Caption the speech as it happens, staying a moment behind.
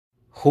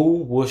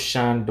Who will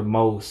shine the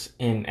most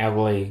in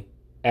LA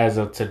as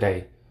of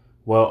today?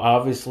 Well,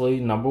 obviously,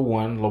 number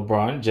one,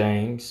 LeBron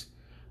James.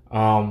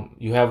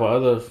 You have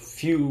another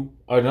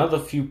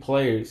few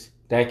players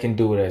that can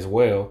do it as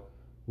well,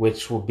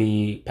 which will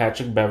be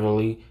Patrick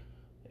Beverly,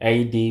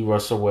 AD,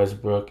 Russell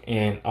Westbrook,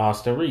 and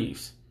Austin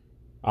Reeves.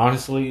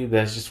 Honestly,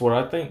 that's just what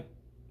I think.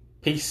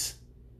 Peace.